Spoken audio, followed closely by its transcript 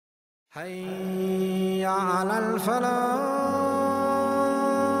حي على الفلاح.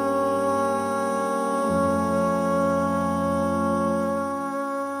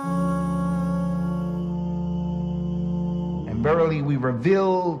 And verily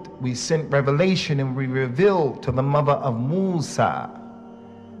we sent revelation and we revealed to the mother of Musa,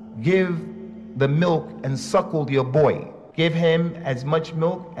 give the milk and suckle your boy. Give him as much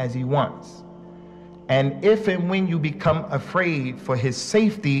milk as he wants. And if and when you become afraid for his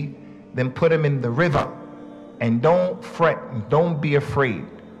safety, then put him in the river. And don't fret, and don't be afraid.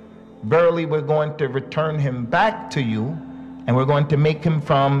 Verily, we're going to return him back to you, and we're going to make him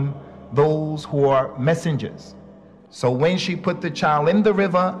from those who are messengers. So when she put the child in the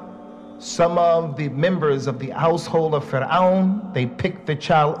river, some of the members of the household of Fir'aun, they picked the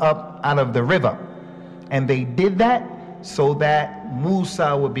child up out of the river. And they did that so that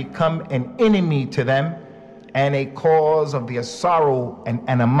Musa would become an enemy to them and a cause of their sorrow and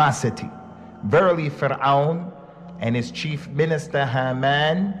animosity. Verily, Fir'aun and his chief minister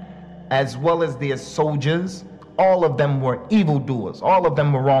Haman, as well as their soldiers, all of them were evildoers, all of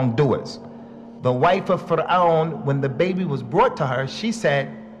them were wrongdoers. The wife of Fir'aun, when the baby was brought to her, she said,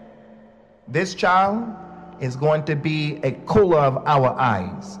 this child is going to be a cooler of our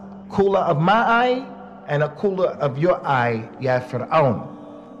eyes, cooler of my eye and a cooler of your eye, ya Fir'aun.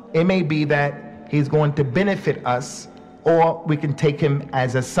 It may be that he's going to benefit us, or we can take him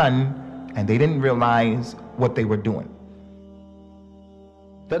as a son. And they didn't realize what they were doing.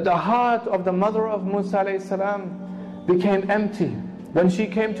 That the heart of the mother of Musa alayhi salam became empty. When she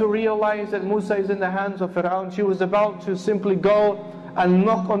came to realize that Musa is in the hands of Fir'aun, she was about to simply go and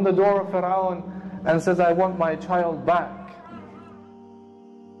knock on the door of Fir'aun and says, I want my child back.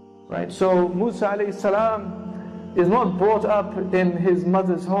 Right? So Musa alayhi salam is not brought up in his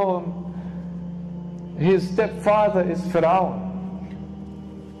mother's home. His stepfather is Fir'aun,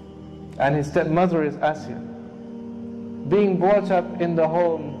 and his stepmother is Asiyah. Being brought up in the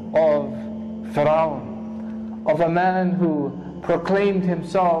home of Fir'aun, of a man who proclaimed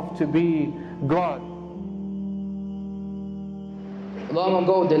himself to be God. Long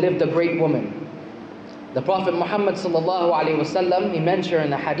ago there lived a great woman. The Prophet Muhammad sallallahu alaihi wasallam, he mentioned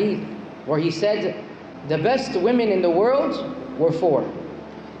in a hadith where he said, the best women in the world were four.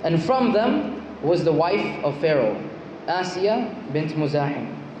 And from them was the wife of Pharaoh, Asiyah Bint Muzahim.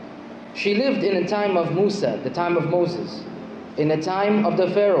 She lived in a time of Musa, the time of Moses, in a time of the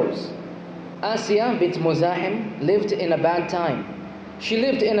pharaohs. Asiyah Bint Muzahim lived in a bad time. She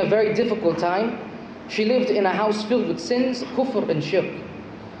lived in a very difficult time. She lived in a house filled with sins, kufr and shirk.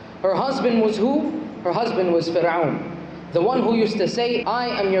 Her husband was who? Her husband was Fir'aun, the one who used to say, I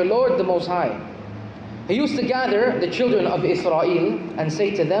am your Lord the Most High. He used to gather the children of Israel and say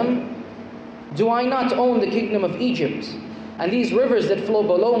to them, do I not own the kingdom of Egypt? And these rivers that flow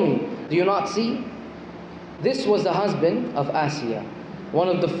below me, do you not see? This was the husband of Asiyah, one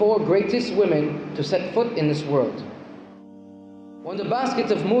of the four greatest women to set foot in this world. When the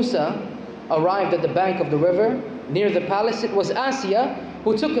basket of Musa arrived at the bank of the river, near the palace, it was Asiyah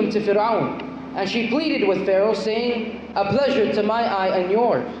who took him to Fir'aun. And she pleaded with Pharaoh, saying, a pleasure to my eye and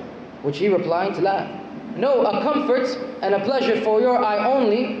yours. Which he replied, La. No, a comfort and a pleasure for your eye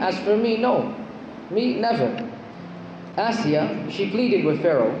only, as for me, no. Me, never. Asiyah, she pleaded with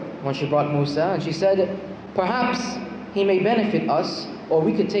Pharaoh when she brought Musa, and she said, perhaps he may benefit us, or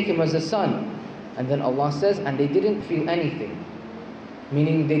we could take him as a son. And then Allah says, and they didn't feel anything.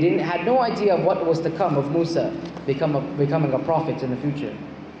 Meaning they had no idea of what was to come of Musa becoming a prophet in the future.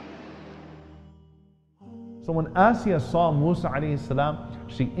 So when Asiyah saw Musa alayhi salam,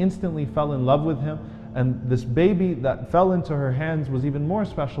 she instantly fell in love with him. And this baby that fell into her hands was even more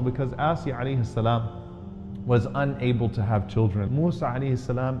special because Asiyah alayhi salam was unable to have children. Musa alayhi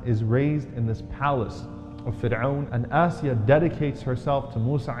salam is raised in this palace of Fir'aun, and Asiyah dedicates herself to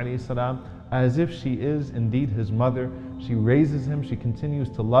Musa alayhi salam as if she is indeed his mother. She raises him, she continues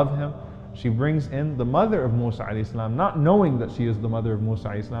to love him. She brings in the mother of Musa alayhi salam, not knowing that she is the mother of Musa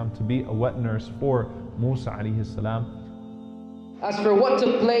alayhi salam, to be a wet nurse for Musa alayhi salam. As for what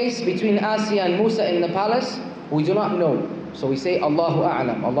took place between Asiyah and Musa in the palace, we do not know. So we say, Allahu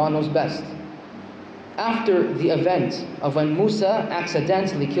A'lam, Allah knows best. After the event of when Musa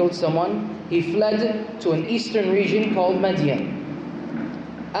accidentally killed someone, he fled to an eastern region called Madian.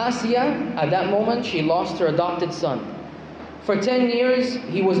 Asiyah, at that moment, she lost her adopted son. For 10 years,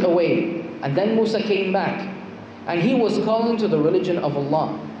 he was away. And then Musa came back. And he was calling to the religion of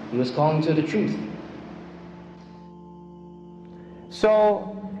Allah. He was calling to the truth.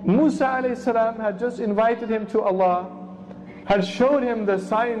 So Musa alayhi salam had just invited him to Allah, had showed him the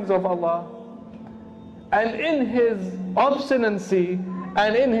signs of Allah, and in his obstinacy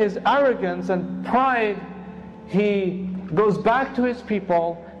And in his arrogance and pride, he goes back to his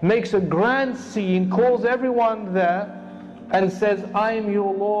people, makes a grand scene, calls everyone there, and says, I am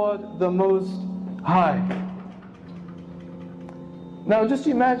your Lord, the Most High. Now just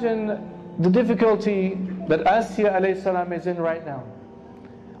imagine the difficulty that Asiyah alayhi salam is in right now.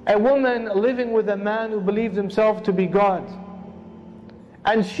 A woman living with a man who believes himself to be God.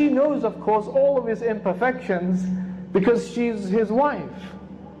 And she knows, of course, all of his imperfections because she's his wife.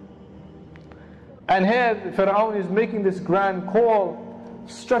 And here Fir'aun is making this grand call,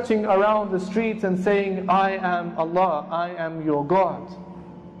 strutting around the streets and saying, I am Allah, I am your God.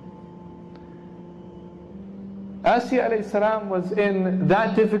 Asiyah alayhi salam was in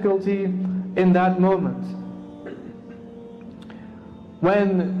that difficulty in that moment.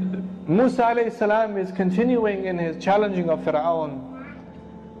 When Musa alayhi salam is continuing in his challenging of Fir'aun,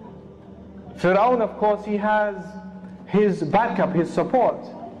 Fir'aun, of course, he has his backup, his support.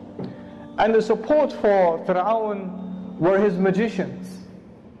 And the support for Fir'aun were his magicians.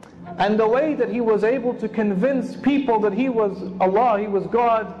 And the way that he was able to convince people that he was Allah, he was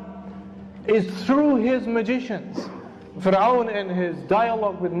God, is through his magicians. Fir'aun in his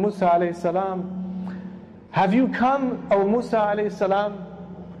dialogue with Musa alayhi salam, have you come, O Musa alayhi salam,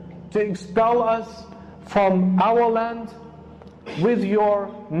 to expel us from our land with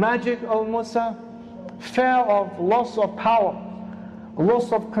your magic, O Musa? Fear of loss of power,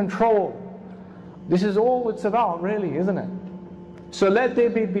 loss of control. This is all it's about, really, isn't it? So let there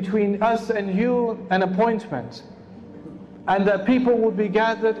be between us and you an appointment, and that people will be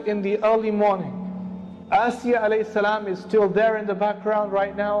gathered in the early morning. Asiyah alayhi salam is still there in the background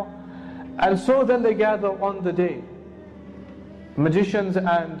right now, and so then they gather on the day, magicians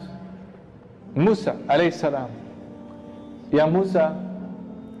and Musa alayhi salam. Ya Musa,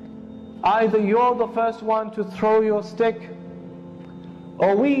 either you're the first one to throw your stick,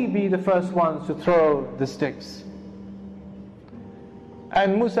 or we be the first ones to throw the sticks.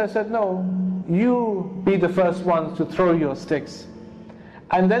 And Musa said, no, you be the first ones to throw your sticks.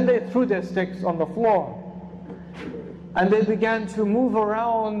 And then they threw their sticks on the floor. And they began to move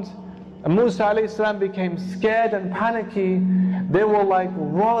around. And Musa alayhi salam became scared and panicky. They were like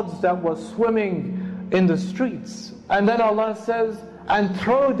rods that were swimming in the streets. And then Allah says, and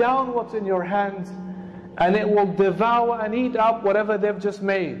throw down what's in your hand, and it will devour and eat up whatever they've just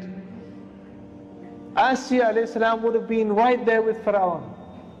made. Asiyah alayhi salam would have been right there with Fir'aun,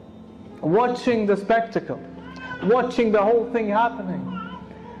 watching the spectacle, watching the whole thing happening.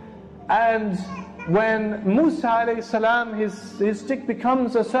 And when Musa alayhi salam, his stick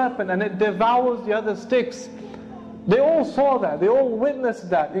becomes a serpent and it devours the other sticks, they all saw that, they all witnessed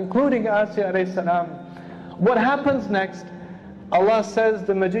that, including Asiyah alayhi salam. What happens next? Allah says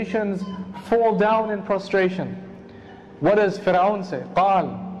the magicians fall down in prostration. What does Fir'aun say?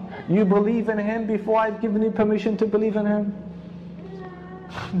 قال, you believe in him before I've given you permission to believe in him?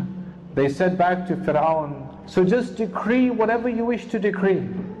 They said back to Fir'aun, so just decree whatever you wish to decree.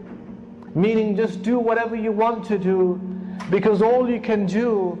 Meaning just do whatever you want to do, because all you can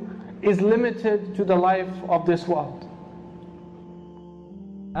do is limited to the life of this world.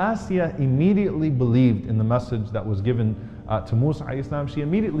 Asiyah immediately believed in the message that was given to Musa alayhi salam. She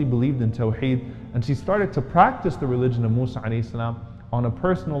immediately believed in Tawheed, and she started to practice the religion of Musa alayhi salam on a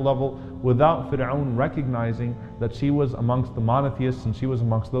personal level without Fir'aun recognizing that she was amongst the monotheists and she was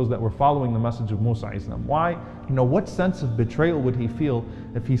amongst those that were following the message of Musa alayhi salam. Why? What sense of betrayal would he feel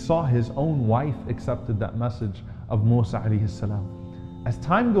if he saw his own wife accepted that message of Musa alayhi salam? As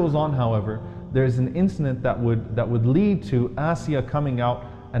time goes on, however, there's an incident that would lead to Asiyah coming out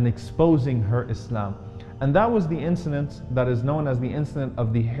and exposing her Islam. And that was the incident that is known as the incident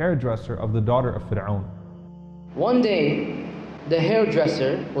of the hairdresser of the daughter of Fir'aun. One day, the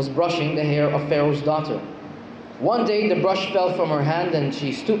hairdresser was brushing the hair of Pharaoh's daughter. One day, the brush fell from her hand and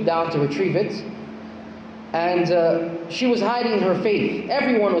she stooped down to retrieve it. And she was hiding her faith.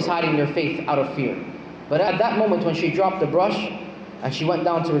 Everyone was hiding their faith out of fear. But at that moment, when she dropped the brush and she went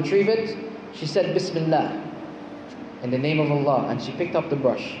down to retrieve it, she said, Bismillah, in the name of Allah, and she picked up the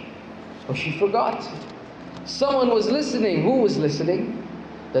brush. But she forgot. Someone was listening. Who was listening?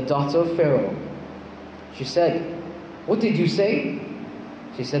 The daughter of Pharaoh. She said, what did you say?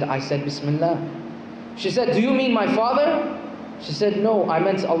 She said, I said Bismillah. She said, do you mean my father? She said, no, I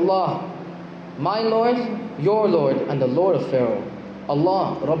meant Allah, my Lord, your Lord, and the Lord of Pharaoh.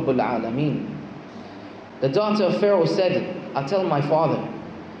 Allah, Rabbul Alameen. The daughter of Pharaoh said, I'll tell my father.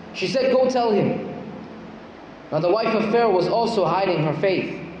 She said, go tell him. Now the wife of Pharaoh was also hiding her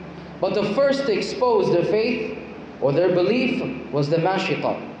faith. But the first to expose their faith or their belief was the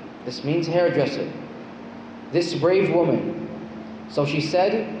mashita. This means hairdresser. This brave woman So she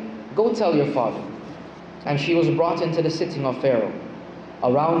said, "Go tell your father." And she was brought into the sitting of Pharaoh.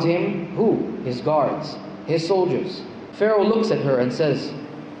 Around him, who? His guards, his soldiers. Pharaoh looks at her and says,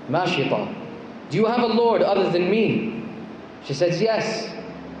 "Mashita, do you have a lord other than me?" She says, "Yes,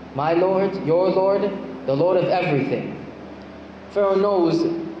 my lord, your lord, the lord of everything." Pharaoh knows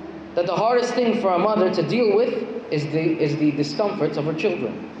that the hardest thing for a mother to deal with is the discomforts of her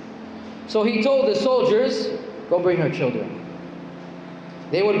children. So he told the soldiers, "Go bring her children."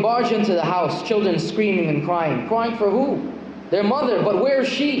 They would barge into the house, children screaming and crying. Crying for who? Their mother. But where is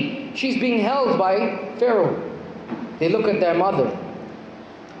she? She's being held by Pharaoh. They look at their mother.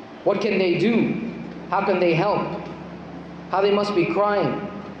 What can they do? How can they help? How they must be crying.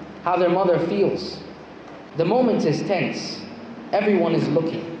 How their mother feels. The moment is tense. Everyone is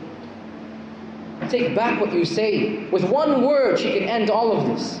looking. Take back what you say. With one word she can end all of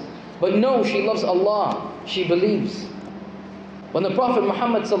this. But no, she loves Allah. She believes. When the Prophet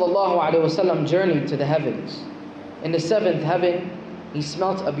Muhammad ﷺ journeyed to the heavens, in the 7th heaven, he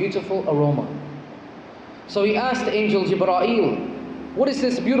smelt a beautiful aroma. So he asked the angel Jibreel, "What is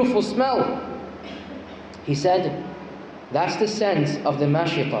this beautiful smell?" He said, "That's the scent of the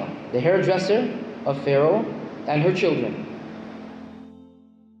Mashita, the hairdresser of Pharaoh and her children."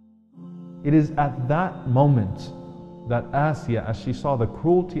 It is at that moment that Asiyah, as she saw the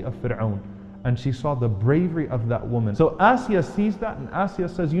cruelty of Fir'aun, and she saw the bravery of that woman. So Asiyah sees that, and Asiyah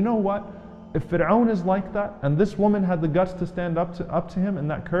says, "You know what? If Fir'aun is like that, and this woman had the guts to stand up to him and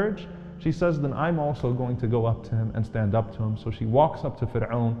that courage," she says, "then I'm also going to go up to him and stand up to him." So she walks up to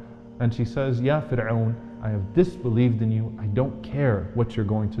Fir'aun and she says, "Ya Fir'aun, I have disbelieved in you. I don't care what you're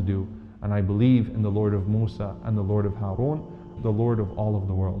going to do. And I believe in the Lord of Musa and the Lord of Harun, the Lord of all of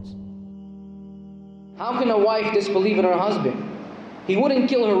the worlds." How can a wife disbelieve in her husband? He wouldn't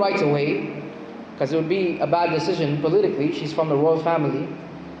kill her right away, because it would be a bad decision politically. She's from the royal family.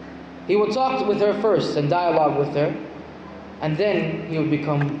 He would talk with her first and dialogue with her, and then he would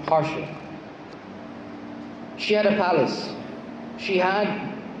become harsher. She had a palace. She had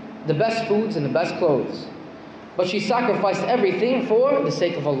the best foods and the best clothes. But she sacrificed everything for the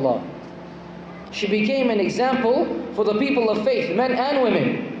sake of Allah. She became an example for the people of faith, men and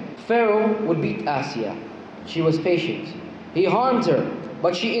women. Pharaoh would beat Asiyah. She was patient. He harmed her,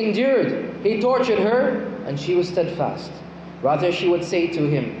 but she endured. He tortured her, and she was steadfast. Rather, she would say to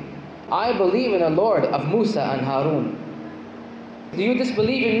him, "I believe in the Lord of Musa and Harun. Do you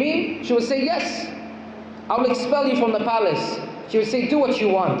disbelieve in me?" She would say, "Yes. I will expel you from the palace." She would say, "Do what you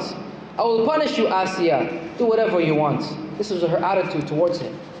want. I will punish you, Asiyah. Do whatever you want." This was her attitude towards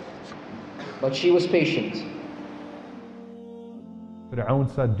him. But she was patient. Fir'aun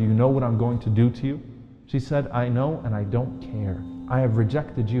said, "Do you know what I'm going to do to you?" She said, "I know, and I don't care. I have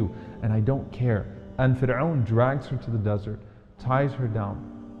rejected you, and I don't care." And Fir'aun drags her to the desert, ties her down,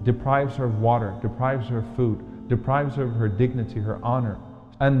 deprives her of water, deprives her of food, deprives her of her dignity, her honor.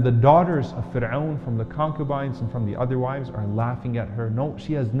 And the daughters of Fir'aun, from the concubines and from the other wives, are laughing at her. No,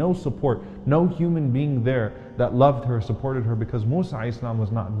 she has no support, no human being there that loved her, supported her, because Musa a.s.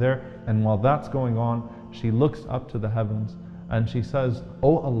 was not there. And while that's going on, she looks up to the heavens and she says,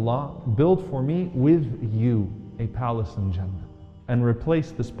 "O Allah, build for me with you a palace in Jannah, and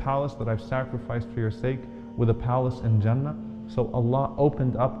replace this palace that I've sacrificed for your sake with a palace in Jannah." So Allah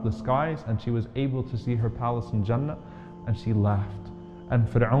opened up the skies and she was able to see her palace in Jannah, and she laughed. And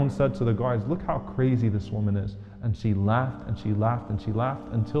Fir'aun said to the guards, "Look how crazy this woman is." And she laughed and she laughed and she laughed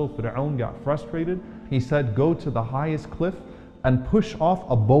until Fir'aun got frustrated. He said, "Go to the highest cliff and push off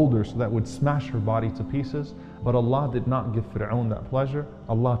a boulder so that would smash her body to pieces." But Allah did not give Fir'aun that pleasure.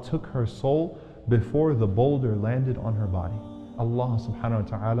 Allah took her soul before the boulder landed on her body. Allah subhanahu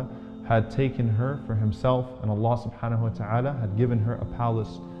wa ta'ala had taken her for himself, and Allah subhanahu wa ta'ala had given her a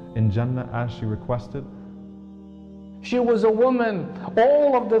palace in Jannah as she requested. She was a woman,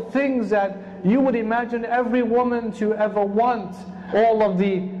 all of the things that you would imagine every woman to ever want, all of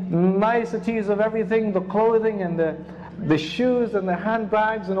the niceties of everything, the clothing and the shoes and the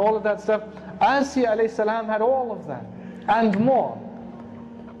handbags and all of that stuff. Asiyah alayhi salam had all of that and more.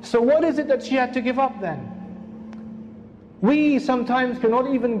 So what is it that she had to give up then? We sometimes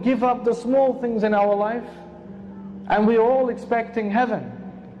cannot even give up the small things in our life, and we are all expecting heaven.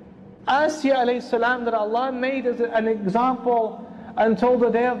 Asiyah alayhi salam, that Allah made as an example until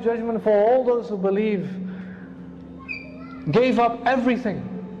the Day of Judgment for all those who believe, gave up everything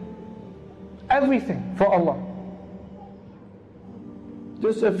for Allah.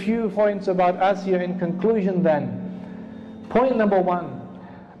 Just a few points about Asiyah in conclusion then. Point number one,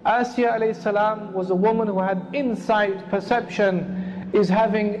 Asiyah alayhi salam was a woman who had insight, perception, is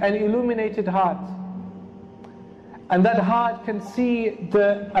having an illuminated heart. And that heart can see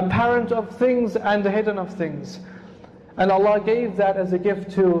the apparent of things and the hidden of things. And Allah gave that as a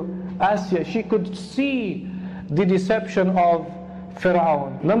gift to Asiyah. She could see the deception of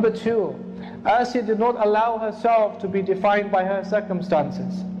Fir'aun. Number two, Asiyah did not allow herself to be defined by her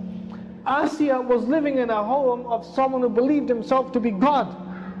circumstances. Asiyah was living in a home of someone who believed himself to be God.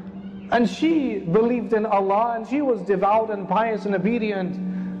 And she believed in Allah, and she was devout and pious and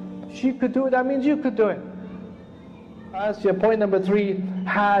obedient. She could do it, that means you could do it. Asiyah, point number three,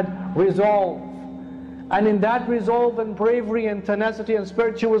 had resolve. And in that resolve and bravery and tenacity and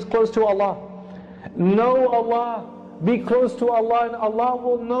spirit, she was close to Allah. Know Allah, be close to Allah, and Allah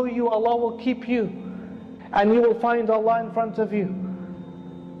will know you, Allah will keep you. And you will find Allah in front of you.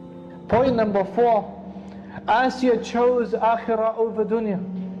 Point number four, Asiyah chose akhirah over dunya.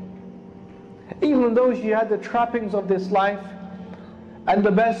 Even though she had the trappings of this life and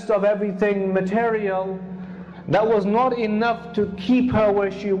the best of everything material, that was not enough to keep her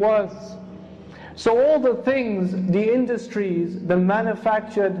where she was. So all the things, the industries, the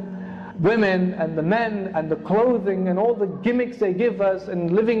manufactured women and the men and the clothing and all the gimmicks they give us,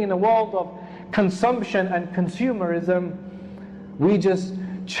 and living in a world of consumption and consumerism, we just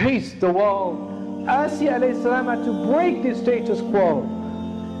chase the world. Asiyah alayhi salam had to break the status quo.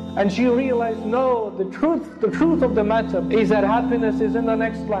 And she realized, no, the truth of the matter is that happiness is in the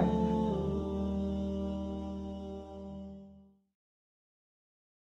next life.